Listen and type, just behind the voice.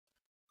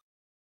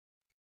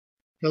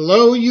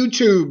Hello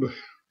YouTube,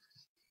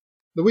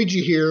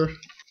 Luigi here.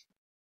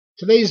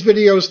 Today's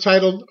video is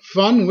titled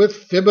Fun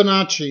with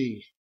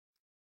Fibonacci.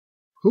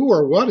 Who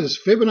or what is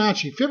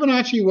Fibonacci?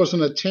 Fibonacci was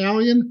an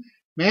Italian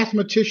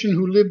mathematician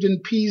who lived in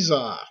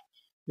Pisa.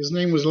 His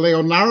name was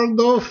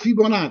Leonardo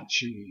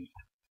Fibonacci.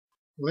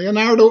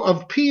 Leonardo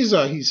of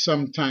Pisa, he's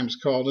sometimes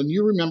called, and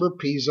you remember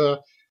Pisa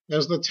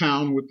as the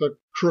town with the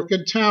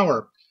crooked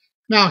tower.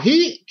 Now,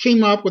 he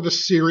came up with a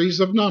series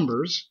of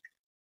numbers,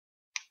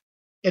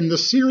 and the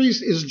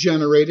series is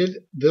generated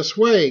this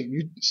way.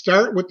 You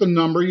start with the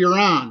number you're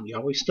on. You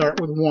always start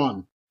with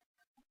 1.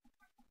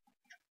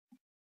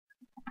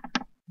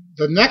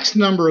 The next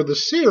number of the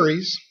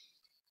series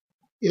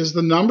is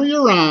the number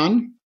you're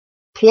on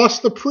plus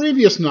the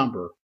previous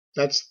number.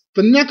 That's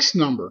the next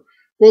number.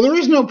 Well, there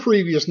is no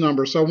previous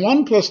number, so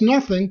 1 plus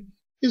nothing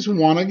is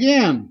 1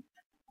 again.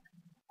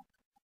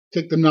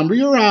 Take the number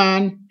you're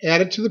on,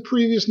 add it to the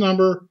previous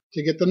number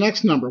to get the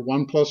next number.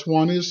 1 plus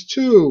 1 is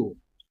 2.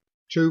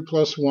 2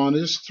 plus 1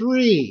 is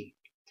 3.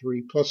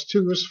 3 plus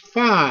 2 is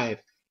 5.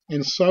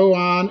 And so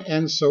on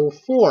and so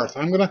forth.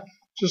 I'm going to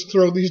just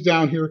throw these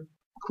down here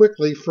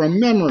quickly from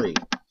memory.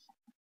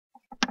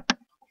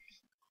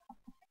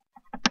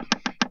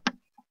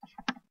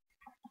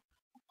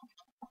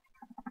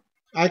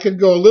 I could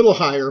go a little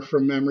higher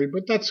from memory,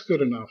 but that's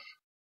good enough.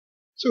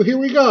 So here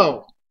we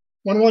go.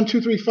 1, 1,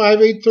 2, 3,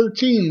 5, 8,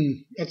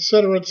 13,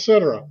 etc.,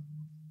 etc.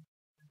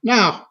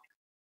 Now,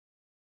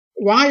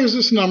 why is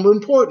this number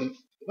important?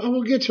 Well,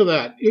 we'll get to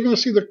that. You're going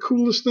to see the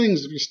coolest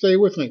things if you stay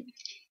with me. If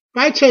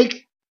I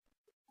take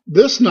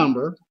this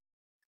number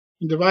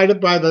and divide it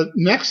by the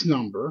next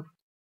number,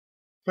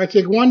 if I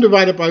take 1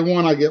 divided by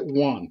 1, I get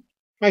 1.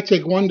 If I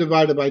take 1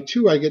 divided by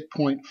 2, I get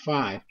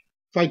 0.5.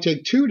 If I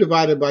take 2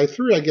 divided by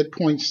 3, I get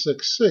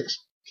 0.66.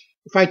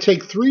 If I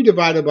take 3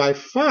 divided by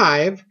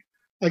 5,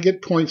 I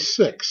get 0.6.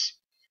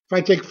 If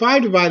I take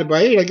 5 divided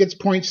by 8, I get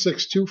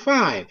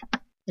 0.625.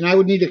 And I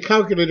would need a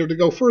calculator to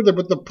go further,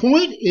 but the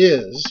point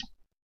is,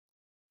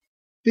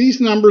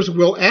 these numbers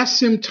will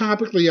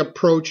asymptotically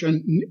approach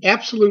an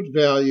absolute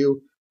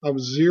value of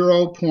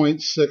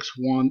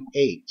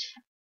 0.618.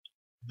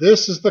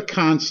 This is the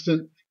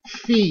constant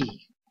phi.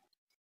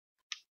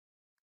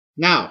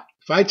 Now,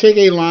 if I take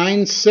a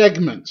line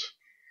segment,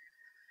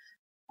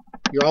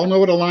 you all know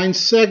what a line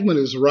segment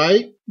is,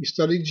 right? You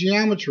studied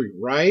geometry,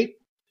 right?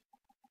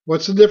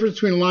 What's the difference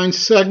between a line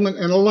segment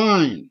and a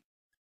line?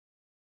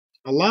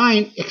 A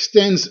line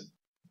extends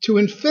to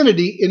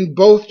infinity in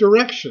both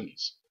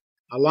directions.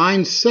 A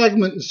line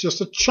segment is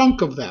just a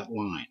chunk of that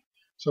line.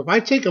 So if I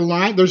take a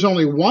line, there's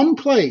only one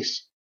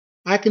place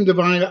I can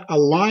divide a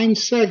line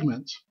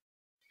segment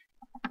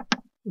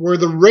where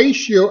the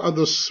ratio of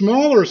the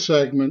smaller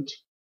segment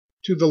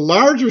to the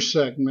larger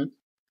segment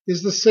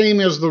is the same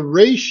as the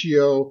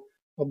ratio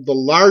of the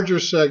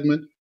larger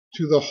segment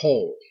to the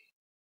whole.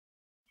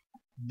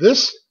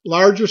 This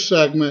larger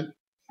segment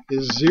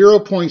is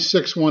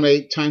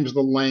 0.618 times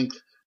the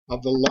length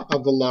of the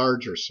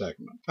larger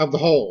segment, of the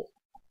whole.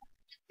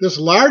 This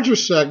larger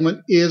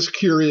segment is,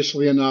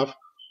 curiously enough,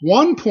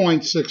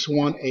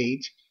 1.618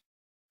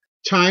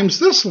 times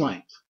this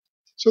length.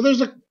 So there's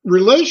a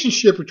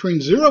relationship between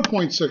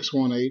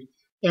 0.618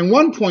 and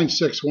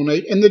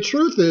 1.618, and the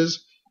truth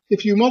is,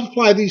 if you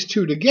multiply these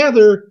two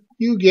together,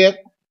 you get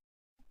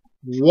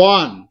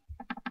 1.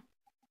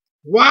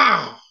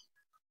 Wow!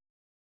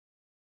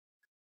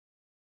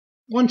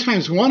 1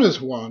 times 1 is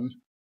 1,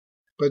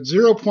 but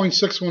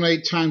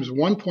 0.618 times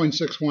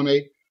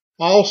 1.618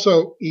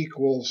 also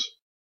equals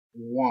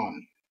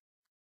 1.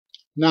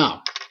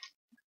 Now,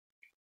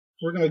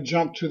 we're going to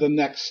jump to the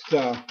next,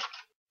 to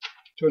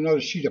another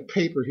sheet of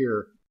paper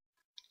here.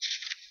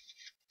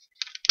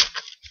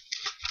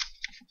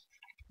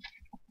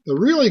 The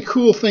really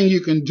cool thing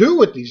you can do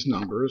with these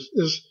numbers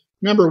is,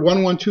 remember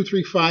 1, 1, 2,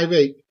 3, 5,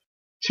 8.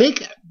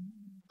 Take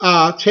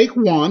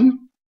 1.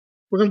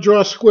 We're going to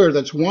draw a square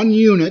that's 1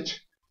 unit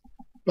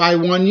by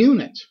 1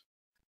 unit.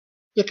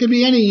 It can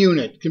be any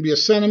unit. It can be a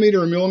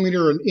centimeter, a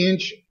millimeter, an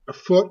inch, a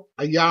foot,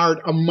 a yard,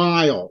 a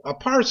mile, a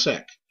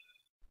parsec.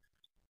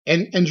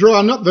 And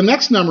draw the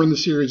next number in the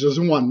series is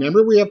 1.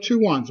 Remember, we have two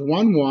 1s.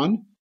 1,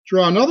 1.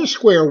 Draw another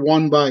square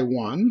 1 by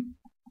 1.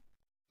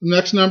 The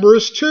next number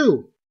is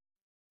 2.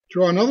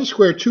 Draw another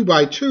square 2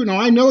 by 2.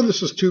 Now, I know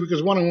this is 2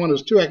 because 1 and 1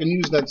 is 2. I can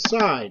use that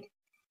side.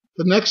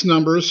 The next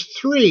number is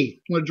 3.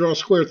 I'm going to draw a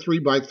square 3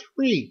 by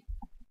 3.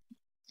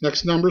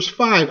 Next number is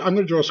 5. I'm going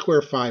to draw a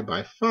square 5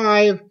 by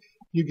 5.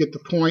 You get the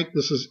point.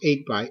 This is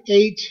 8 by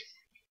 8.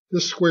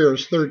 This square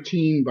is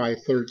 13 by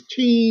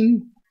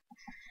 13.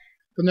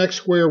 The next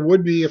square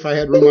would be, if I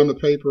had room on the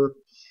paper,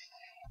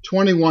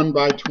 21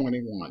 by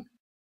 21.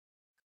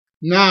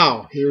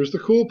 Now, here's the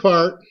cool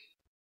part.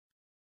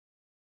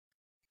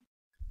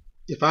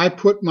 If I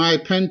put my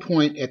pen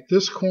point at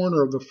this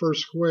corner of the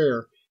first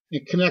square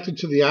and connect it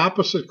to the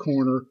opposite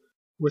corner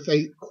with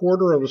a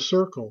quarter of a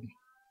circle,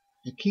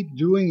 and keep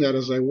doing that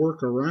as I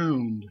work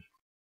around,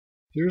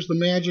 here's the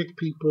magic,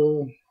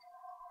 people.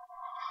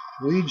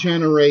 We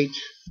generate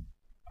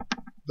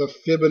the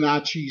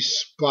Fibonacci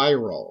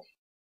spiral.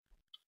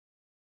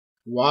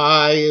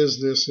 Why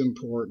is this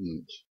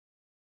important?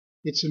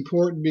 It's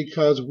important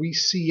because we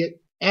see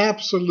it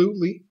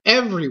absolutely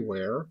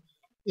everywhere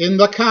in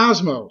the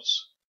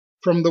cosmos,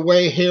 from the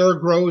way hair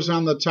grows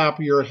on the top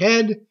of your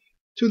head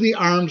to the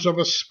arms of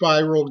a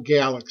spiral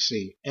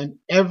galaxy and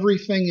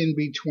everything in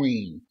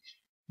between.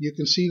 You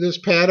can see this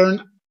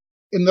pattern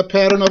in the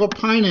pattern of a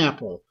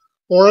pineapple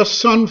or a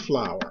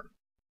sunflower.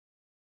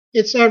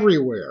 It's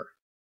everywhere.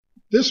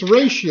 This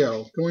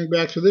ratio, going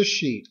back to this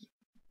sheet,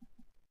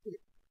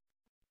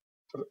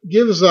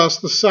 gives us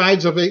the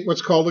sides of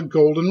what's called a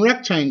golden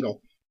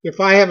rectangle. If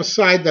I have a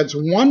side that's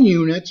 1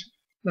 unit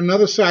and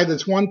another side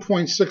that's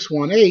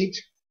 1.618,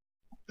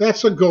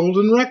 that's a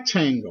golden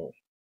rectangle.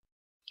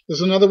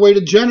 There's another way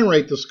to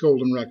generate this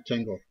golden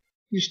rectangle.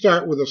 You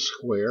start with a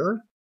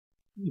square.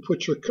 You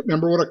put your,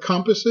 remember what a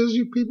compass is,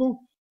 you people?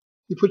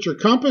 You put your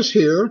compass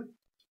here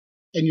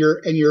and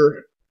your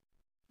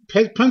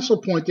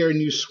pencil point there,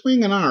 and you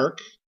swing an arc.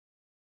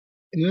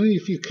 And then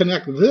if you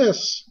connect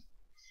this,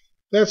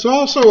 that's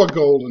also a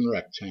golden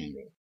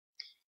rectangle.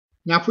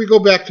 Now if we go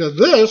back to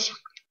this,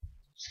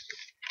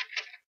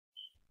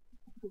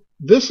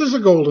 this is a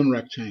golden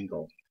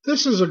rectangle.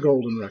 This is a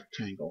golden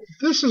rectangle.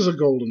 This is a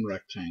golden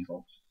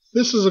rectangle.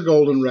 This is a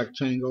golden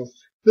rectangle.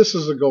 This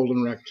is a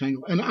golden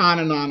rectangle, and on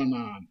and on and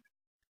on.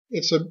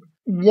 It's a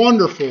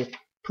wonderful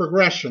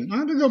progression.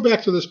 I'm going to go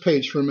back to this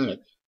page for a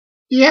minute.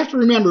 You have to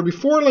remember,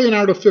 before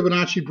Leonardo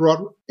Fibonacci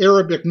brought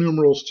Arabic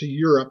numerals to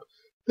Europe,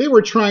 they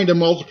were trying to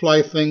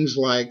multiply things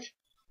like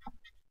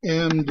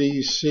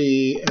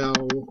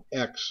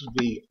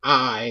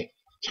MDCLXVI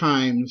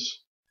times.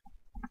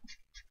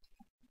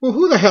 Well,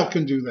 who the hell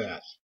can do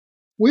that?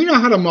 We know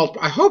how to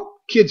multiply. I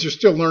hope kids are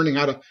still learning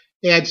how to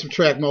add,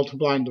 subtract,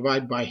 multiply, and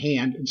divide by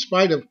hand, in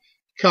spite of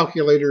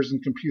calculators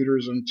and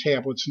computers and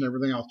tablets and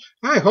everything else.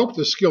 I hope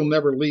this skill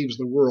never leaves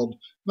the world.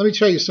 Let me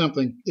tell you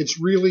something.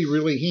 It's really,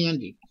 really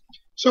handy.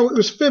 So it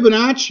was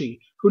Fibonacci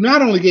who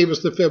not only gave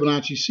us the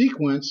Fibonacci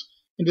sequence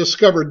and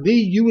discovered the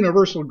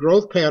universal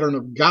growth pattern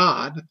of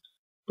God,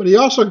 but he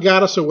also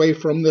got us away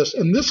from this.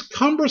 And this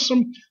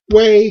cumbersome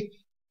way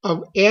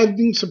of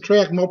adding,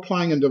 subtracting,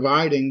 multiplying, and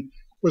dividing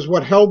was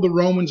what held the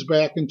Romans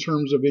back in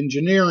terms of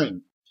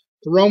engineering.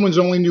 The Romans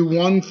only knew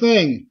one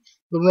thing,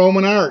 the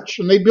Roman arch,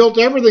 and they built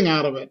everything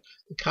out of it.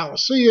 The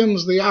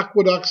Colosseums, the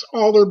aqueducts,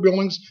 all their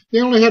buildings. They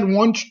only had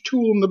one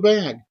tool in the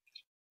bag.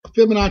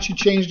 Fibonacci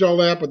changed all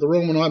that, but the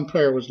Roman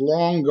Empire was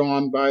long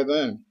gone by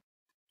then.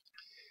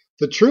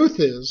 The truth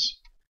is,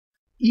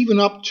 even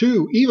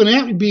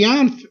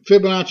beyond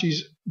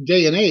Fibonacci's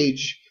day and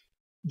age,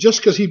 just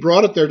because he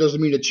brought it there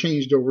doesn't mean it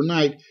changed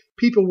overnight.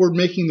 People were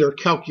making their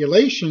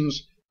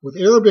calculations with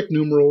Arabic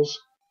numerals,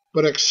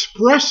 but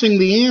expressing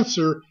the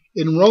answer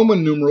in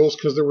Roman numerals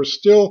because there were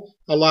still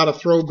a lot of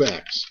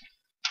throwbacks.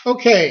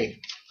 Okay,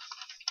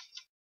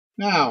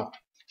 now,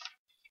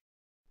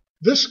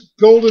 this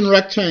golden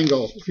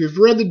rectangle, if you've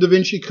read the Da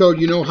Vinci Code,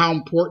 you know how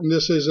important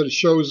this is. It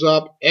shows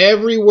up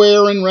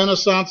everywhere in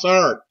Renaissance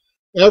art,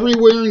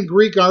 everywhere in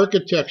Greek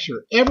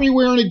architecture,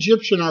 everywhere in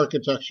Egyptian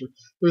architecture.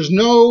 There's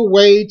no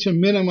way to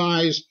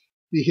minimize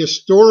the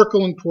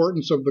historical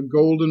importance of the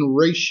golden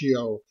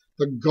ratio,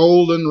 the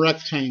golden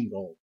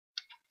rectangle.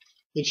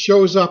 It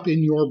shows up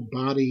in your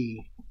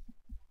body.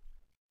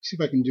 Let's see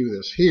if I can do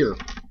this. Here.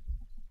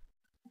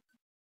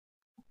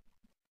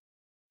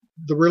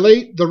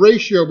 The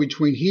ratio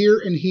between here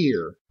and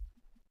here,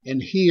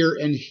 and here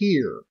and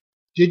here,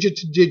 digit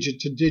to digit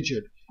to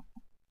digit,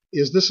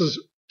 is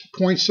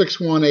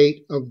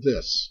 0.618 of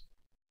this.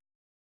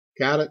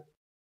 Got it?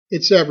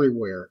 It's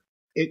everywhere.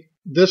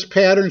 This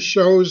pattern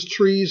shows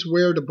trees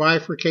where to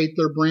bifurcate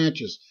their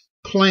branches.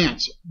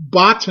 Plants,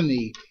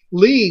 botany,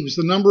 leaves,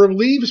 the number of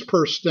leaves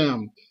per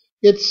stem.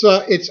 It's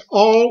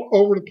all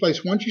over the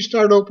place. Once you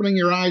start opening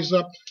your eyes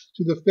up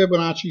to the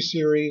Fibonacci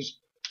series,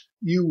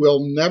 you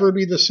will never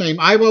be the same.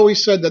 I've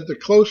always said that the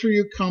closer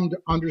you come to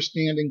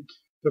understanding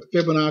the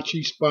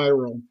Fibonacci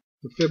spiral,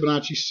 the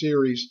Fibonacci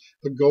series,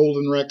 the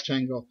golden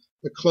rectangle,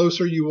 the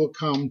closer you will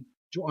come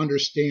to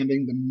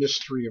understanding the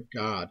mystery of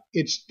God.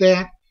 It's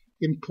that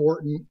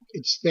important.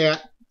 It's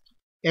that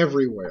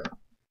everywhere.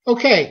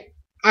 Okay,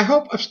 I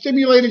hope I've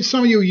stimulated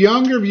some of you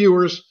younger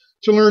viewers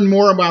to learn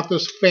more about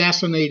this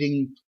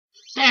fascinating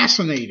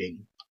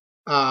thing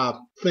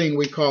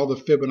we call the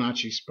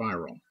Fibonacci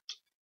spiral.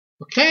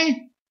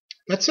 Okay?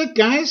 That's it,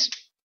 guys.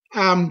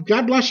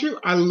 God bless you.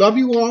 I love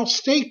you all.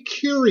 Stay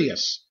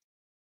curious.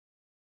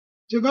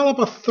 Develop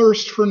a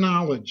thirst for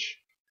knowledge.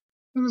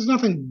 There's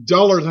nothing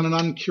duller than an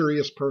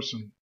uncurious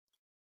person.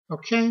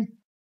 Okay?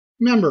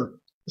 Remember,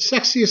 the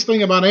sexiest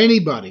thing about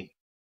anybody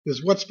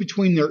is what's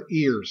between their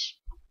ears.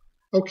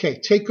 Okay,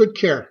 take good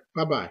care.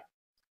 Bye-bye.